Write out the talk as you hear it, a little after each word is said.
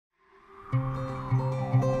This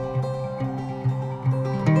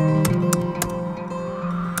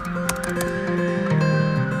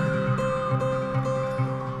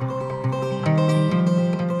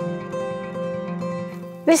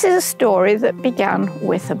is a story that began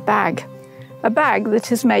with a bag that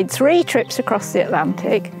has made 3 trips across the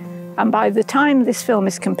Atlantic, and by the time this film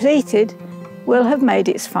is completed, will have made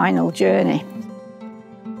its final journey.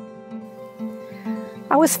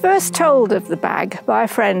 I was first told of the bag by a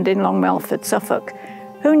friend in Long Melford, Suffolk,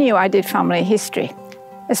 who knew I did family history,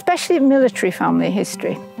 especially military family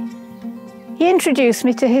history. He introduced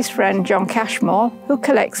me to his friend John Cashmore, who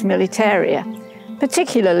collects militaria,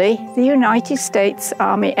 particularly the United States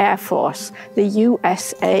Army Air Force, the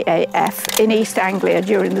USAAF, in East Anglia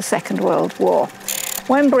during the Second World War,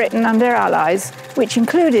 when Britain and their allies, which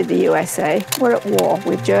included the USA, were at war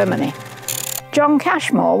with Germany. John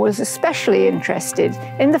Cashmore was especially interested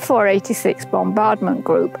in the 486 Bombardment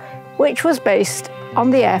Group, which was based on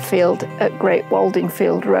the airfield at Great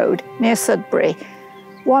Waldingfield Road near Sudbury,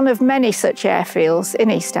 one of many such airfields in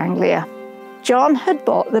East Anglia. John had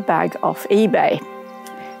bought the bag off eBay.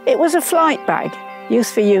 It was a flight bag,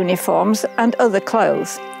 used for uniforms and other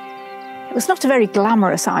clothes. It was not a very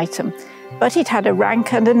glamorous item, but it had a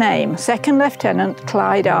rank and a name, Second Lieutenant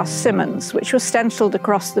Clyde R. Simmons, which was stencilled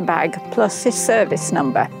across the bag, plus his service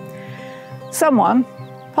number. Someone,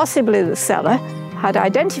 possibly the seller, had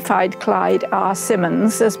identified Clyde R.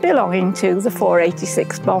 Simmons as belonging to the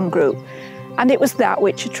 486 bomb group, and it was that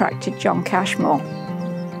which attracted John Cashmore.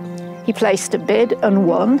 He placed a bid and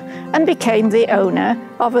won, and became the owner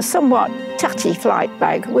of a somewhat tatty flight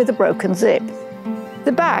bag with a broken zip.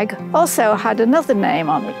 The bag also had another name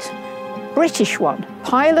on it, British one,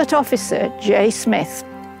 Pilot Officer J. Smith.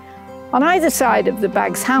 On either side of the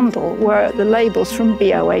bag's handle were the labels from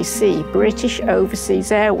BOAC, British Overseas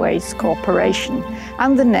Airways Corporation,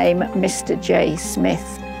 and the name Mr. J.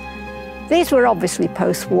 Smith. These were obviously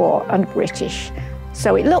post-war and British,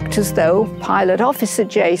 so it looked as though Pilot Officer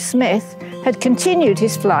J. Smith had continued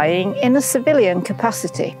his flying in a civilian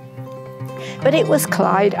capacity. But it was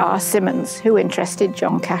Clyde R. Simmons who interested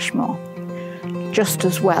John Cashmore. Just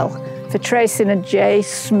as well, for tracing a J.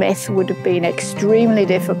 Smith would have been extremely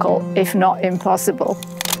difficult, if not impossible.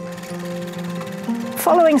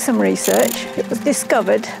 Following some research, it was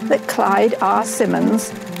discovered that Clyde R. Simmons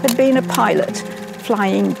had been a pilot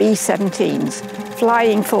flying B-17s,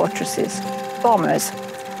 flying fortresses, bombers,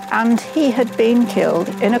 and he had been killed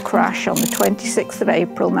in a crash on the 26th of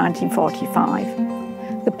April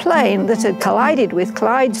 1945. The plane that had collided with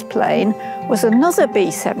Clyde's plane was another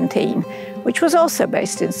B-17, which was also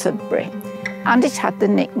based in Sudbury, and it had the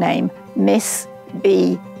nickname Miss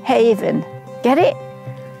B. Haven. Get it?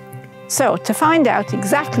 So, to find out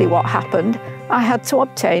exactly what happened, I had to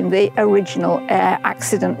obtain the original air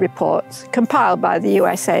accident reports compiled by the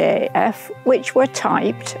USAAF, which were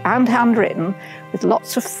typed and handwritten with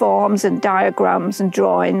lots of forms and diagrams and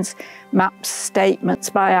drawings, maps, statements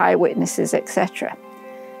by eyewitnesses, etc.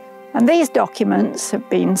 And these documents have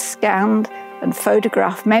been scanned and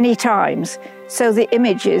photographed many times, so the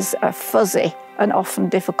images are fuzzy and often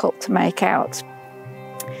difficult to make out.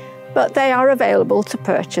 But they are available to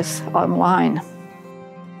purchase online.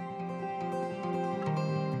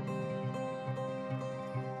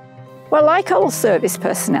 Well, like all service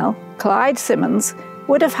personnel, Clyde Simmons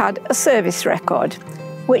would have had a service record,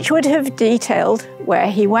 which would have detailed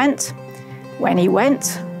where he went, when he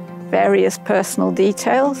went, various personal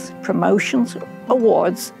details, promotions,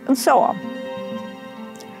 awards, and so on.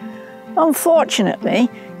 Unfortunately,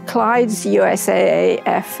 Clyde's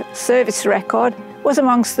USAAF service record was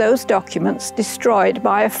amongst those documents destroyed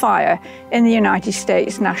by a fire in the United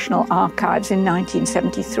States National Archives in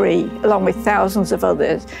 1973, along with thousands of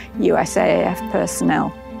other USAAF personnel.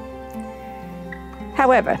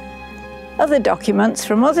 However, other documents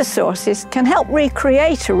from other sources can help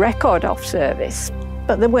recreate a record of service,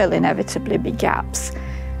 but there will inevitably be gaps.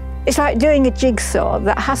 It's like doing a jigsaw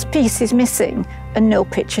that has pieces missing and no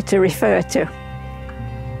picture to refer to.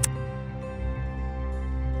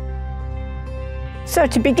 So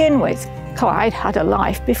to begin with, Clyde had a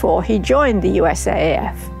life before he joined the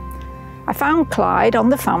USAAF. I found Clyde on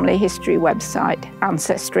the family history website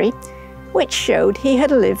Ancestry, which showed he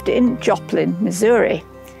had lived in Joplin, Missouri,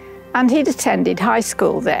 and he'd attended high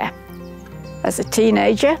school there. As a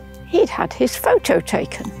teenager, he'd had his photo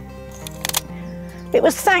taken. It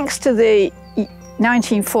was thanks to the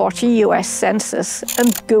 1940 US Census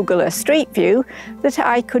and Google Earth Street View that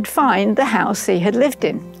I could find the house he had lived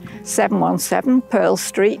in, 717 Pearl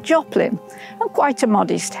Street, Joplin, and quite a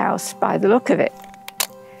modest house by the look of it.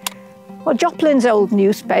 Well, Joplin's old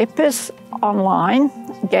newspapers online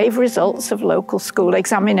gave results of local school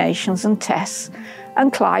examinations and tests,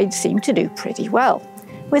 and Clyde seemed to do pretty well,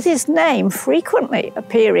 with his name frequently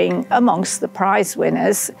appearing amongst the prize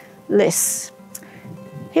winners' lists.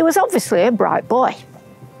 He was obviously a bright boy.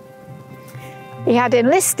 He had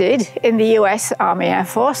enlisted in the US Army Air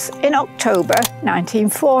Force in October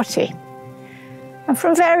 1940. And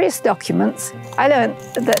from various documents, I learned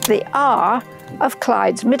that the R of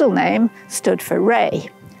Clyde's middle name stood for Ray.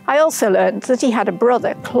 I also learned that he had a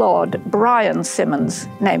brother, Claude Brian Simmons,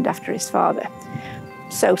 named after his father.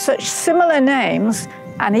 So such similar names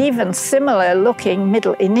and even similar looking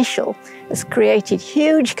middle initial has created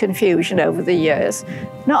huge confusion over the years,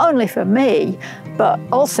 not only for me, but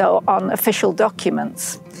also on official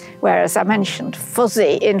documents, where, as I mentioned,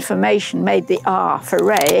 fuzzy information made the R for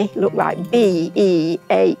Ray look like B-E-H-K.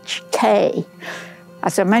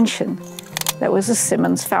 As I mentioned, there was a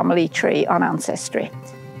Simmons family tree on Ancestry,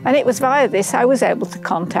 and it was via this I was able to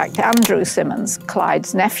contact Andrew Simmons,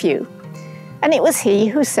 Clyde's nephew. And it was he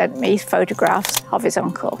who sent me photographs of his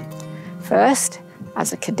uncle. First,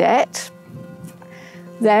 as a cadet,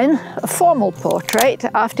 then a formal portrait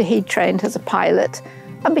after he'd trained as a pilot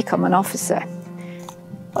and become an officer.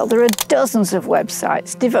 Well, there are dozens of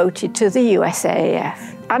websites devoted to the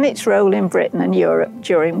USAAF and its role in Britain and Europe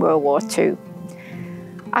during World War II.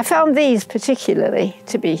 I found these particularly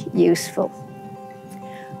to be useful.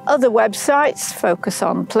 Other websites focus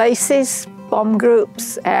on places, bomb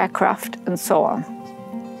groups, aircraft, and so on.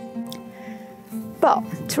 But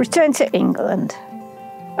to return to England,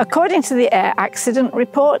 according to the Air Accident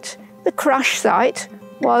Report, the crash site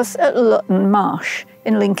was at Lutton Marsh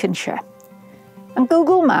in Lincolnshire. And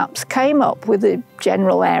Google Maps came up with a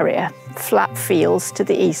general area, flat fields to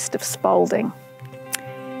the east of Spalding.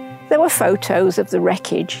 There were photos of the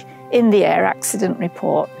wreckage in the Air Accident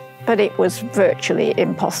Report, but it was virtually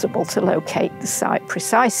impossible to locate the site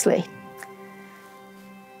precisely.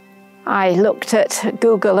 I looked at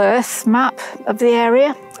Google Earth map of the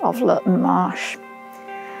area of Lutton Marsh.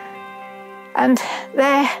 And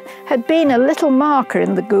there had been a little marker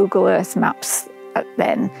in the Google Earth maps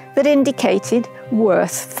then that indicated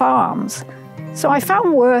Worth Farms. So I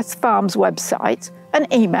found Worth Farms' website and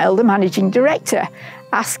emailed the managing director,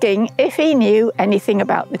 asking if he knew anything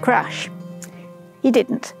about the crash. He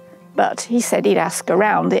didn't, but he said he'd ask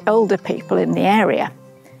around the older people in the area,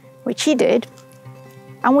 which he did.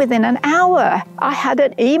 And within an hour, I had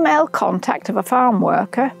an email contact of a farm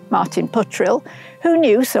worker, Martin Puttrill, who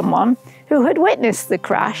knew someone who had witnessed the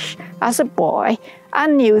crash as a boy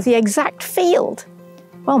and knew the exact field.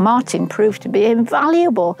 Well, Martin proved to be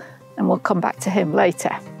invaluable, and we'll come back to him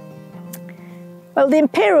later. Well, the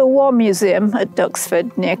Imperial War Museum at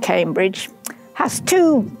Duxford, near Cambridge, has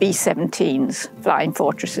two B-17s, Flying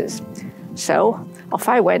Fortresses. So off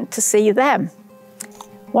I went to see them.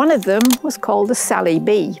 One of them was called the Sally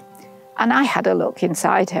B, and I had a look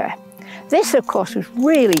inside her. This, of course, was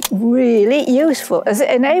really, really useful, as it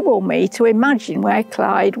enabled me to imagine where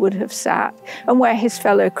Clyde would have sat and where his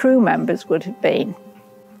fellow crew members would have been.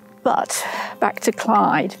 But back to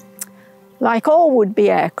Clyde. Like all would-be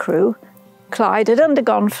aircrew, Clyde had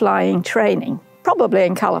undergone flying training, probably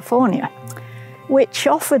in California, which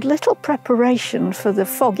offered little preparation for the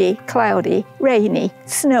foggy, cloudy, rainy,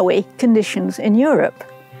 snowy conditions in Europe.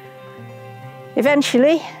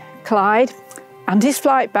 Eventually, Clyde and his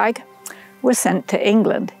flight bag were sent to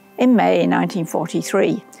England in May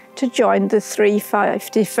 1943 to join the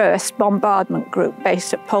 351st Bombardment Group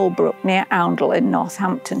based at Polebrook near Oundle in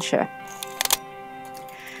Northamptonshire.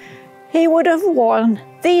 He would have worn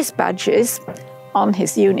these badges on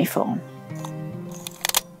his uniform.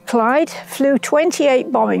 Clyde flew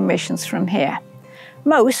 28 bombing missions from here,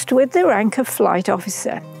 most with the rank of flight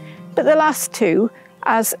officer, but the last two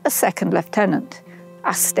as a second lieutenant,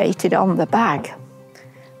 as stated on the bag.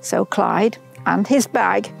 So Clyde and his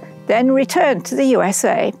bag then returned to the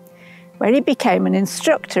USA, where he became an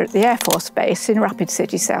instructor at the Air Force Base in Rapid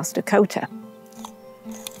City, South Dakota.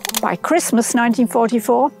 By Christmas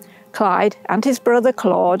 1944, Clyde and his brother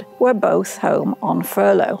Claude were both home on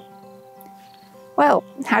furlough. Well,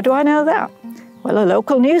 how do I know that? Well, a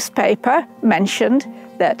local newspaper mentioned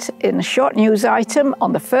that in a short news item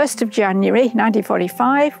on the 1st of January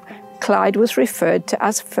 1945, Clyde was referred to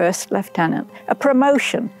as First Lieutenant, a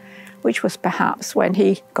promotion, which was perhaps when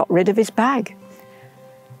he got rid of his bag.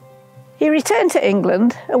 He returned to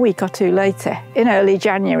England a week or two later, in early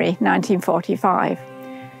January 1945.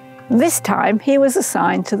 This time he was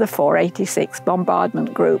assigned to the 486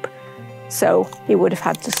 Bombardment Group, so he would have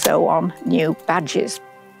had to sew on new badges.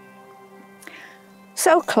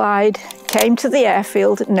 So Clyde came to the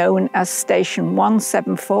airfield known as Station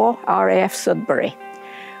 174 RAF Sudbury,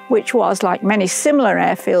 which was, like many similar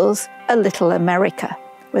airfields, a little America,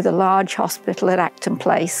 with a large hospital at Acton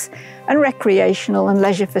Place and recreational and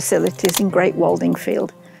leisure facilities in Great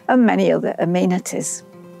Waldingfield and many other amenities.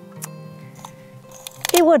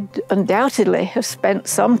 He would undoubtedly have spent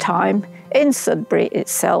some time in Sudbury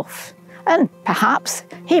itself, and perhaps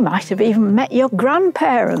he might have even met your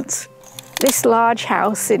grandparents. This large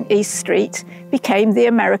house in East Street became the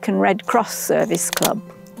American Red Cross Service Club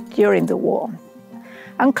during the war,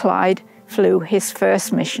 and Clyde flew his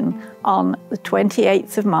first mission on the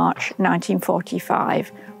 28th of March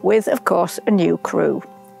 1945 with, of course, a new crew.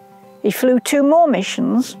 He flew 2 more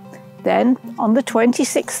missions. Then, on the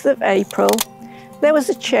 26th of April, there was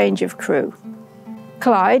a change of crew.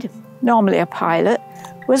 Clyde, normally a pilot,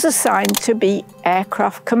 was assigned to be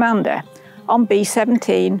aircraft commander on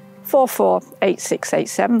B-17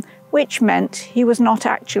 448687, which meant he was not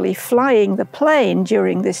actually flying the plane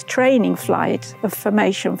during this training flight of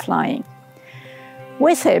formation flying.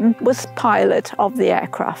 With him was pilot of the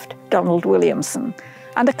aircraft, Donald Williamson,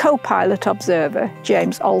 and a co-pilot observer,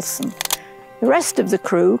 James Olson. The rest of the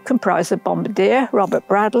crew comprised a bombardier, Robert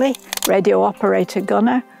Bradley, radio operator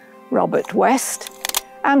gunner, Robert West,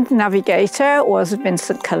 and navigator was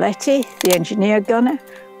Vincent Coletti. The engineer gunner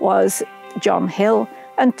was John Hill,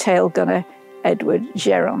 and tail gunner Edward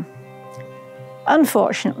Geron.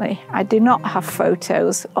 Unfortunately, I do not have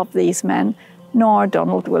photos of these men, nor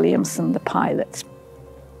Donald Williamson, the pilot.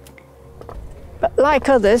 But like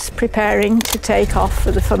others preparing to take off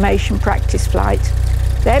for the formation practice flight,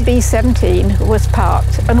 their B-17 was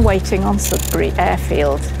parked and waiting on Sudbury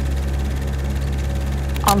Airfield.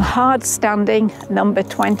 On hard standing number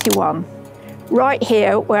 21, right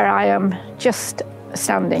here where I am just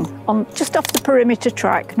standing, just off the perimeter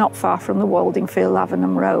track, not far from the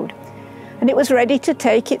Waldingfield-Lavenham Road. And it was ready to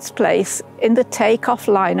take its place in the take-off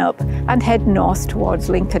lineup and head north towards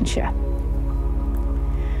Lincolnshire.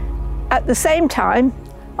 At the same time,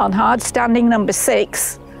 on hard standing number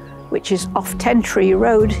 6, which is off Tentree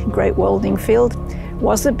Road, Great Waldingfield,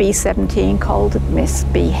 was a B-17 called Miss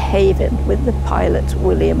B. Haven with the pilot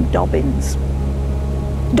William Dobbins.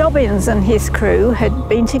 Dobbins and his crew had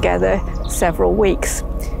been together several weeks.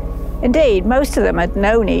 Indeed, most of them had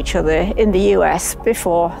known each other in the US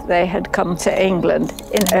before they had come to England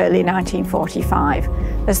in early 1945,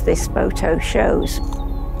 as this photo shows.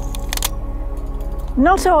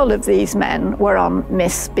 Not all of these men were on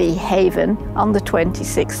Miss B. Haven on the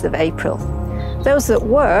 26th of April. Those that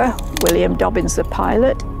were, William Dobbins the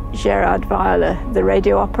pilot, Gerard Weiler the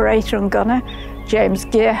radio operator and gunner, James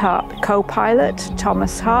Gearhart the co-pilot,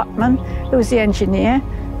 Thomas Hartman, who was the engineer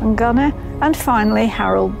and gunner, and finally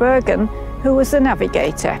Harold Bergen, who was the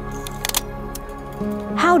navigator.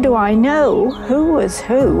 How do I know who was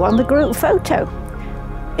who on the group photo?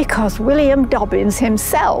 Because William Dobbins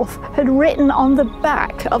himself had written on the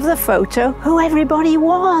back of the photo who everybody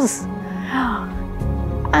was.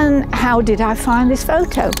 And how did I find this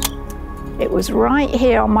photo? It was right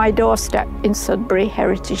here on my doorstep in Sudbury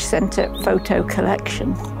Heritage Centre photo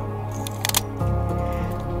collection.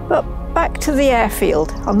 But back to the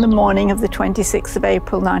airfield on the morning of the 26th of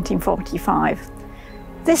April 1945.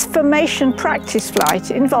 This formation practice flight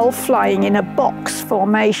involved flying in a box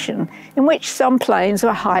formation in which some planes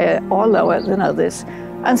were higher or lower than others,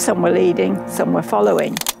 and some were leading, some were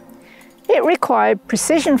following. It required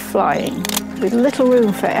precision flying with little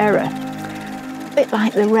room for error, a bit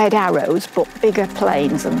like the Red Arrows, but bigger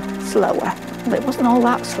planes and slower. Well, it wasn't all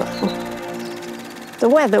that slow. The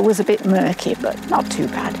weather was a bit murky, but not too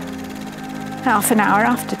bad. Half an hour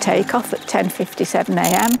after takeoff at 10:57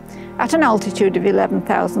 a.m, at an altitude of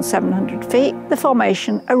 11,700 feet, the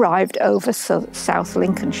formation arrived over South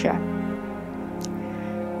Lincolnshire.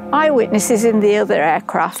 Eyewitnesses in the other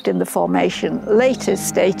aircraft in the formation later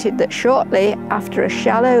stated that shortly after a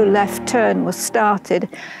shallow left turn was started,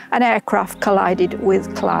 an aircraft collided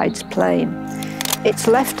with Clyde's plane. Its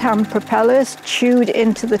left-hand propellers chewed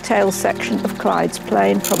into the tail section of Clyde's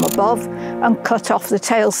plane from above and cut off the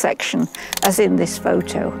tail section, as in this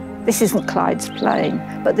photo. This isn't Clyde's plane,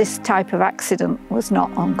 but this type of accident was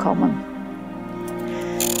not uncommon.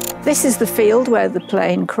 This is the field where the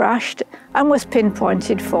plane crashed and was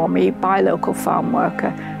pinpointed for me by local farm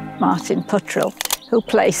worker Martin Puttrell, who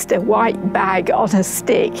placed a white bag on a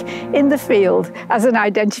stick in the field as an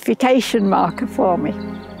identification marker for me.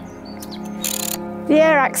 The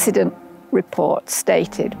air accident report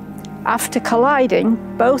stated, after colliding,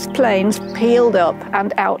 both planes peeled up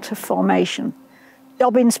and out of formation.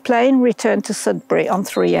 Dobbins' plane returned to Sudbury on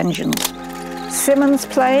 3 engines. Simmons'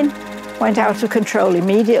 plane went out of control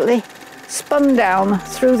immediately, spun down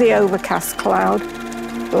through the overcast cloud,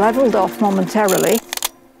 levelled off momentarily,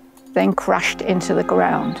 then crashed into the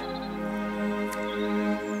ground.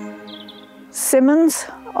 Simmons,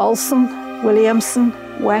 Olsen, Williamson,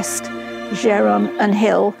 West, Geron and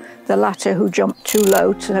Hill, the latter who jumped too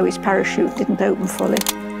low so his parachute didn't open fully,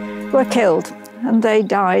 were killed, and they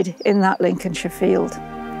died in that Lincolnshire field.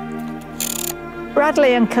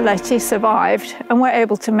 Bradley and Coletti survived and were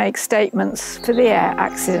able to make statements for the air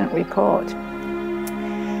accident report.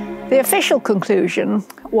 The official conclusion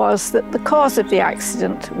was that the cause of the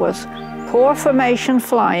accident was poor formation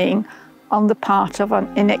flying on the part of an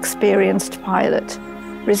inexperienced pilot,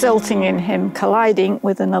 resulting in him colliding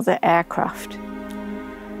with another aircraft.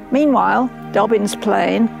 Meanwhile, Dobbin's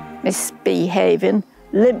plane, misbehaving,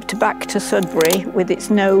 limped back to Sudbury with its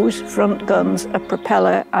nose, front guns, a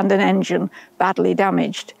propeller and an engine badly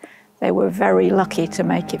damaged. They were very lucky to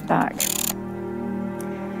make it back.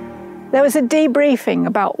 There was a debriefing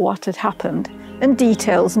about what had happened and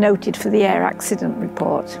details noted for the air accident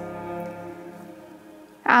report.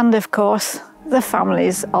 And of course, the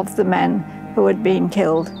families of the men who had been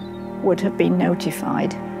killed would have been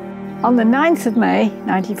notified. On the 9th of May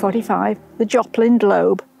 1945, the Joplin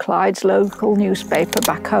Globe, Clyde's local newspaper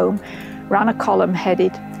back home, ran a column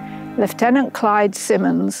headed, "Lieutenant Clyde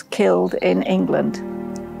Simmons killed in England."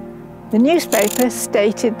 The newspaper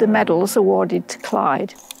stated the medals awarded to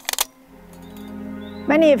Clyde.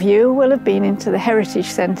 Many of you will have been into the Heritage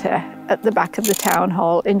Centre at the back of the Town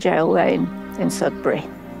Hall in Jail Lane in Sudbury.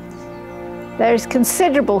 There is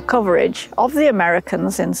considerable coverage of the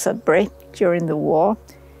Americans in Sudbury during the war,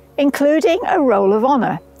 including a Roll of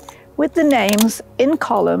Honour with the names in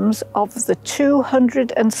columns of the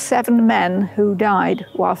 207 men who died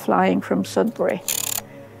while flying from Sudbury.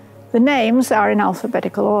 The names are in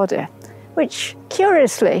alphabetical order, which,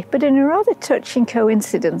 curiously, but in a rather touching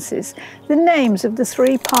coincidences, the names of the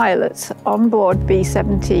 3 pilots on board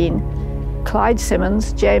B-17, Clyde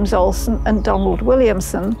Simmons, James Olsen and Donald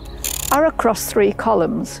Williamson, are across 3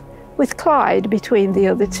 columns, with Clyde between the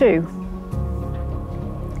other 2.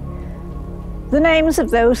 The names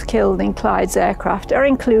of those killed in Clyde's aircraft are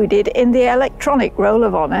included in the electronic Roll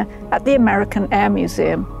of Honour at the American Air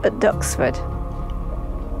Museum at Duxford.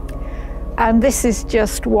 And this is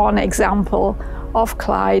just one example of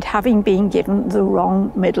Clyde having been given the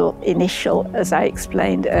wrong middle initial, as I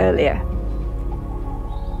explained earlier.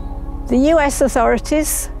 The US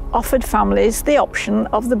authorities offered families the option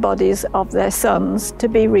of the bodies of their sons to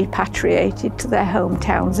be repatriated to their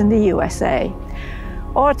hometowns in the USA,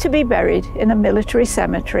 or to be buried in a military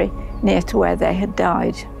cemetery near to where they had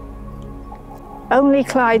died. Only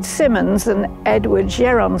Clyde Simmons and Edward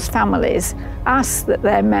Geron's families asked that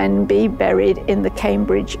their men be buried in the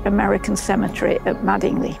Cambridge American Cemetery at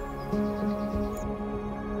Madingley.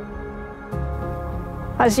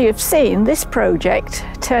 As you've seen, this project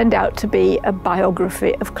turned out to be a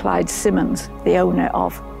biography of Clyde Simmons, the owner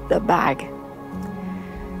of the bag.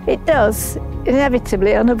 It does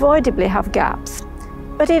inevitably, unavoidably have gaps,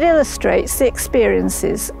 but it illustrates the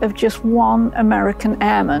experiences of just one American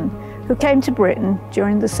airman who came to Britain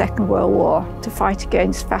during the Second World War to fight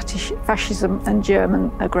against fascism and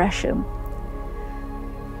German aggression.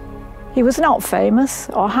 He was not famous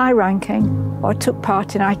or high-ranking or took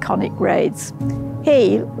part in iconic raids.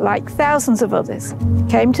 He, like thousands of others,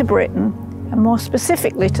 came to Britain, and more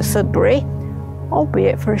specifically to Sudbury,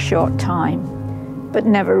 albeit for a short time, but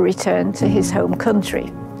never returned to his home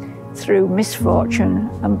country through misfortune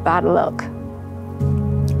and bad luck.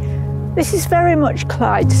 This is very much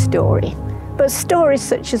Clyde's story, but stories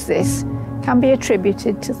such as this can be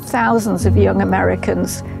attributed to thousands of young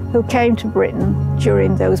Americans who came to Britain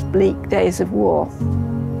during those bleak days of war.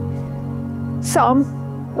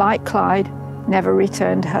 Some, like Clyde, never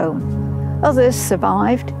returned home. Others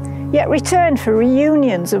survived, yet returned for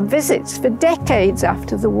reunions and visits for decades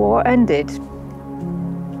after the war ended.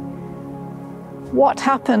 What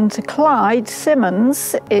happened to Clyde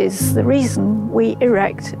Simmons is the reason we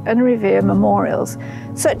erect and revere memorials,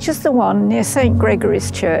 such as the one near St.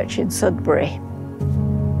 Gregory's Church in Sudbury.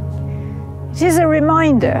 It is a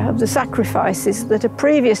reminder of the sacrifices that a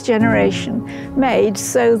previous generation made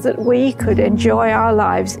so that we could enjoy our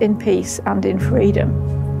lives in peace and in freedom.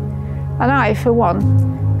 And I, for one,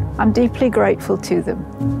 am deeply grateful to them,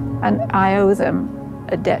 and I owe them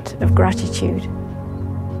a debt of gratitude.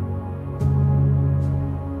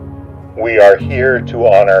 We are here to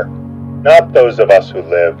honor not those of us who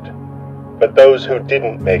lived, but those who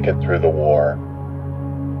didn't make it through the war.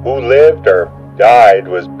 Who lived or died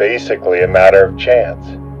was basically a matter of chance.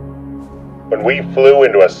 When we flew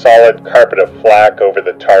into a solid carpet of flak over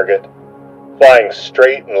the target, flying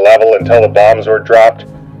straight and level until the bombs were dropped,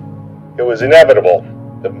 it was inevitable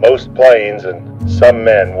that most planes and some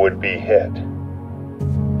men would be hit.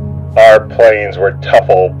 Our planes were tough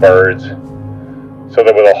old birds, so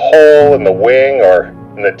that with a hole in the wing or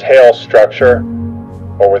in the tail structure,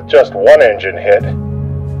 or with just one engine hit,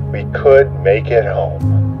 we could make it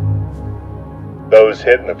home. Those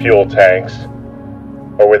hit in the fuel tanks,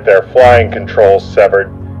 or with their flying controls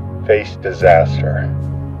severed, faced disaster.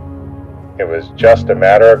 It was just a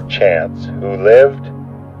matter of chance who lived,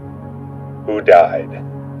 who died.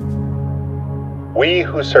 We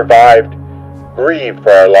who survived grieved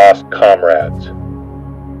for our lost comrades.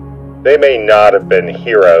 They may not have been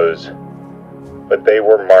heroes, but they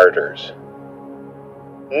were martyrs.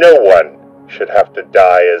 No one should have to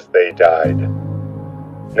die as they died.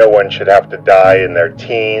 No one should have to die in their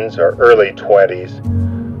teens or early 20s,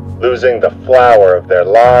 losing the flower of their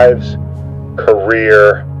lives,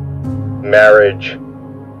 career, marriage,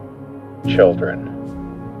 children.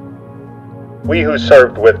 We who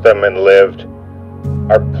served with them and lived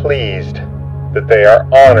are pleased that they are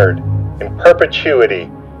honored in perpetuity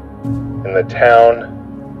in the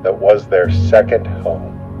town that was their second home.